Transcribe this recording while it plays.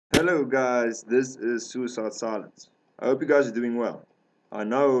Hello guys, this is Suicide Silence. I hope you guys are doing well. I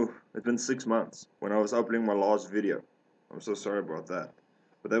know it's been 6 months when I was uploading my last video. I'm so sorry about that.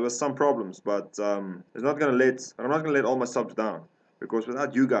 But there were some problems, but I'm not gonna let all my subs down. Because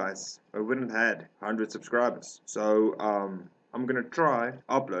without you guys, I wouldn't have had 100 subscribers. So I'm gonna try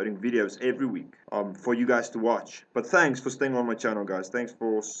uploading videos every week for you guys to watch. But thanks for staying on my channel, guys. Thanks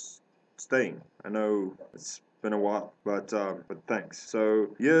for staying. I know it's been a while, but thanks. So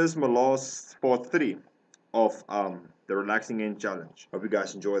here's my last part 3 of the relaxing end challenge. Hope you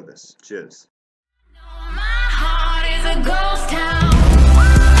guys enjoyed this. Cheers. My heart is a ghost town.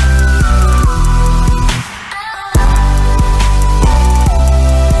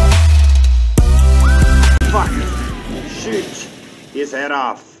 Fuck! Shoot his head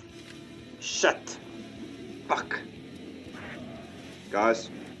off. Shit. Fuck. Guys,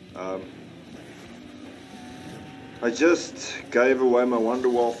 I just gave away my Wonder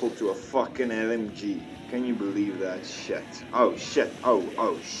Waffle to a fucking LMG. Can you believe that shit? Oh shit.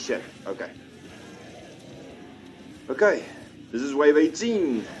 Oh shit. Okay. Okay. This is wave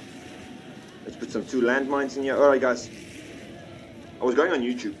 18. Let's put some 2 landmines in here. Alright guys. I was going on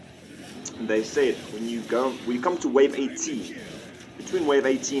YouTube. And they said when you come to wave 18, between wave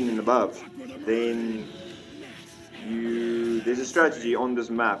 18 and above, then there's a strategy on this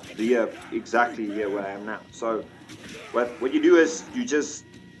map, exactly here where I am now. So what you do is you just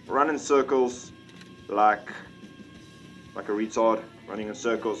run in circles like a retard, running in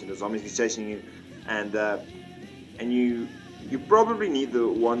circles, and the zombies is chasing you, and you probably need the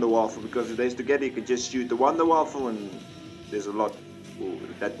Wonder Waffle, because if there's together you can just shoot the Wonder Waffle and there's a lot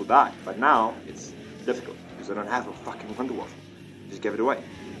that will die. But now it's difficult because I don't have a fucking Wonder Waffle. Just gave it away.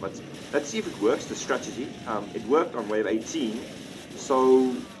 But let's see if it works, the strategy. It worked on wave 18,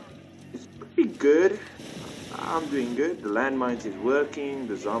 so it's pretty good. I'm doing good. The landmines is working.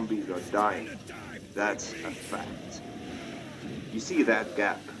 The zombies are dying. That's a fact. You see that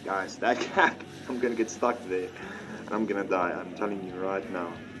gap, guys? That gap. I'm gonna get stuck there, and I'm gonna die. I'm telling you right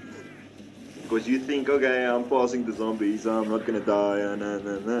now. Because you think, okay, I'm passing the zombies, I'm not gonna die,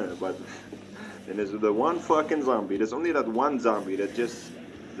 but then there's the one fucking zombie. There's only that one zombie that just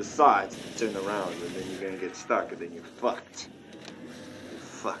decides to turn around, and then you're gonna get stuck, and then you're fucked. You're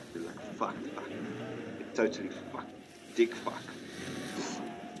fucked. You're like fucked. You're totally fucked. Dick fuck.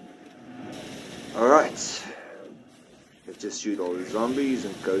 Alright. Let's just shoot all the zombies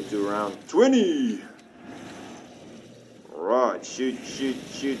and go to round 20. Right, shoot,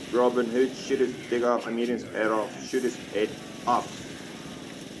 Robin Hood, shoot his dick off, I mean his head off, shoot his head off.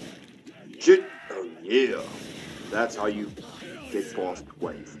 Shoot, oh yeah, that's how you get past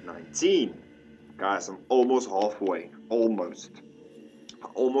wave 19. Guys, I'm almost halfway, almost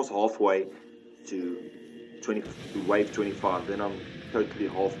halfway to wave 25, then I'm totally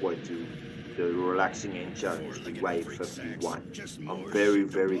halfway to the relaxing end challenge, to wave 51. I'm very,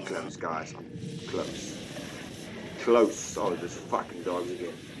 very close, guys, I'm close. Oh, there's fucking dogs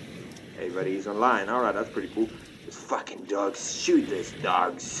again. Everybody's online. Alright, that's pretty cool. There's fucking dogs. Shoot these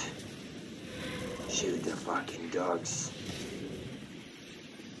dogs. Shoot the fucking dogs.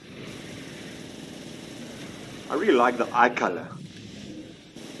 I really like the eye color.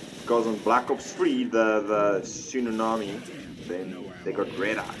 Because on Black Ops 3, the Tsunami, then they got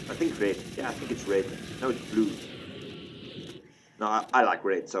red eye. I think red. Yeah, I think it's red. No, it's blue. No, I like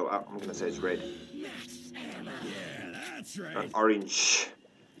red, so I'm gonna say it's red. Right. Orange,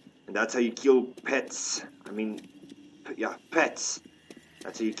 and that's how you kill pets. I mean, yeah, pets.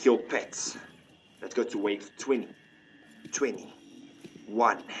 That's how you kill pets. Let's go to wave 20,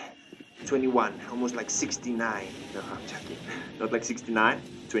 21, 21, almost like 69. No, I'm joking. Not like 69,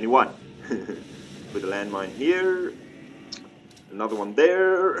 21. With a landmine here, another one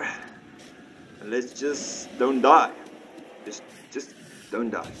there, and let's just don't die. Just don't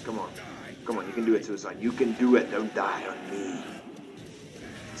die. Come on. Come on, you can do it, Suicide. You can do it. Don't die on me.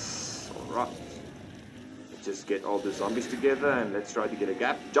 Alright. Let's just get all the zombies together and let's try to get a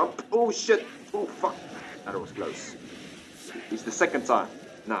gap. Jump. Oh, shit. Oh, fuck. That was close. It's the second time.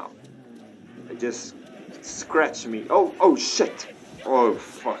 Now. It just scratched me. Oh, shit. Oh,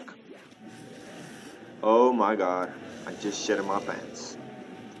 fuck. Oh, my God. I just shit in my pants.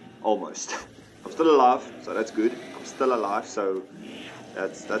 Almost. I'm still alive, so that's good. I'm still alive, so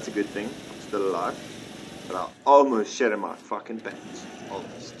that's a good thing. I'm still alive. But I almost shit in my fucking pants.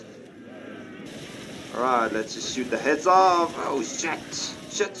 Almost. Alright, let's just shoot the heads off. Oh shit.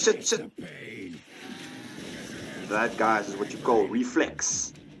 Shit. That, guys, is what you call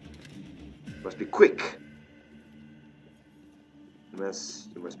reflex. Must be quick. You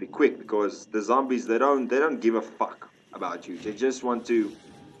must be quick, because the zombies, they don't give a fuck about you. They just want to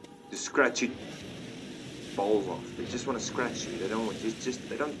to scratch your balls off. They just want to scratch you. They don't want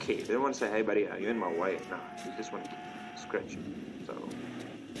they don't care. They don't want to say, hey buddy, you're in my way. No, they just want to scratch you. So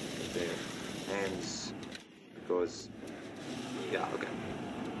their hands, because yeah, okay.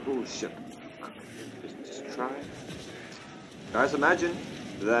 Oh shit. Just try. Guys, imagine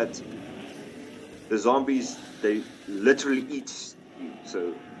that the zombies, they literally eat you.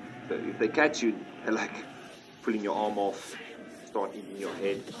 So if they catch you, they're like pulling your arm off, start eating your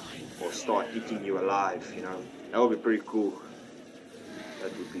head, or start eating you alive, you know. That would be pretty cool.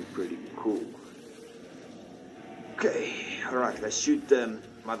 That would be pretty cool. Okay, alright, let's shoot them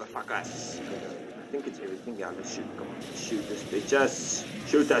motherfuckers. I think it's everything. Yeah, let's shoot. Come on, let's shoot this bitches.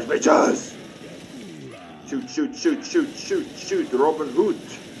 Shoot us bitches! Shoot, Robin Hood.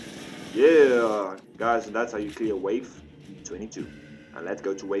 Yeah, guys, and that's how you clear wave 22. And let's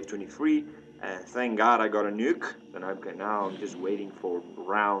go to wave 23. And thank God I got a nuke. And okay, now I'm just waiting for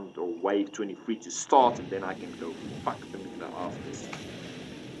round or wave 23 to start, and then I can go fuck them in the ass. This is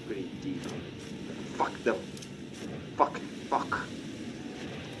pretty deep. Fuck them. Fuck.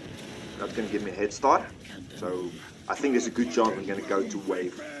 That's gonna give me a head start. So I think there's a good chance I'm gonna go to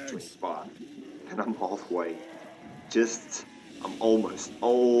wave 25. And I'm halfway. I'm almost.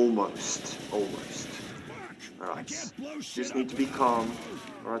 Alright. Just need to be calm.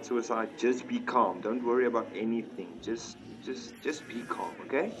 Alright, Suicide, just be calm. Don't worry about anything. Just be calm,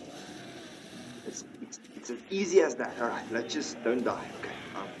 okay? It's as easy as that. Alright, let's just don't die, okay?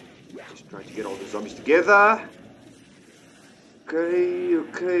 Just try to get all the zombies together.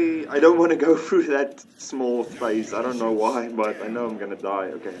 Okay. I don't want to go through that small space. I don't know why, but I know I'm gonna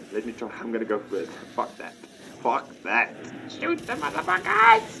die. Okay, let me try. I'm gonna go through it. Fuck that. Shoot the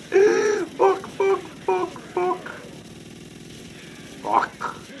motherfuckers!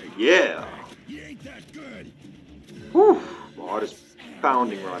 Fuck. Yeah. You ain't that good. Whew. My heart is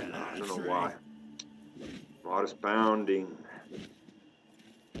pounding right now. I don't know why. My heart is pounding.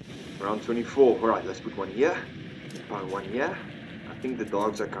 Round 24. Alright, let's put one here. One here. I think the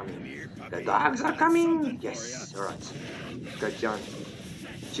dogs are coming. The dogs are coming! Yes, alright. Okay, John.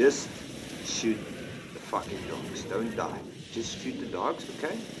 Just shoot the fucking dogs. Don't die. Just shoot the dogs,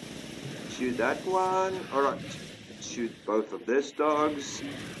 okay? Shoot that one. Alright. Shoot both of these dogs.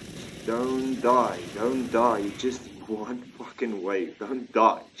 Don't die. You just one fucking wave. Don't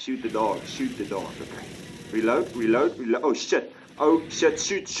die. Shoot the dog. Okay. Reload. Oh shit.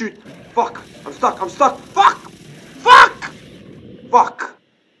 Shoot. Fuck. I'm stuck. Fuck.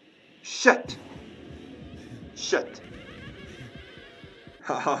 Shit.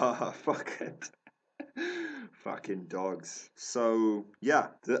 Haha, fuck it. Fucking dogs. So, yeah,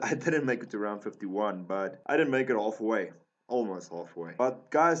 I didn't make it to round 51, but I didn't make it halfway. Almost halfway. But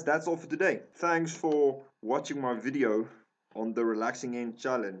guys, that's all for today. Thanks for watching my video on the Relaxing End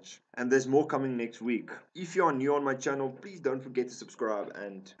Challenge. And there's more coming next week. If you are new on my channel, please don't forget to subscribe.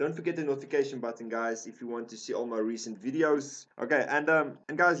 And don't forget the notification button, guys, if you want to see all my recent videos. Okay, and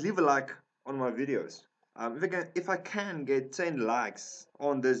guys, leave a like on my videos. If I can get 10 likes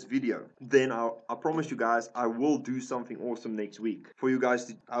on this video, then I promise you guys I will do something awesome next week for you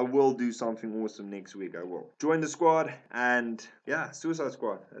guys. I will do something awesome next week. I will join the squad, and yeah, Suicide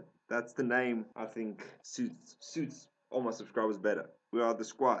Squad. That's the name I think suits all my subscribers better. We are the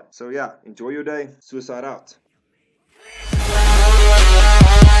squad. So yeah, enjoy your day. Suicide out.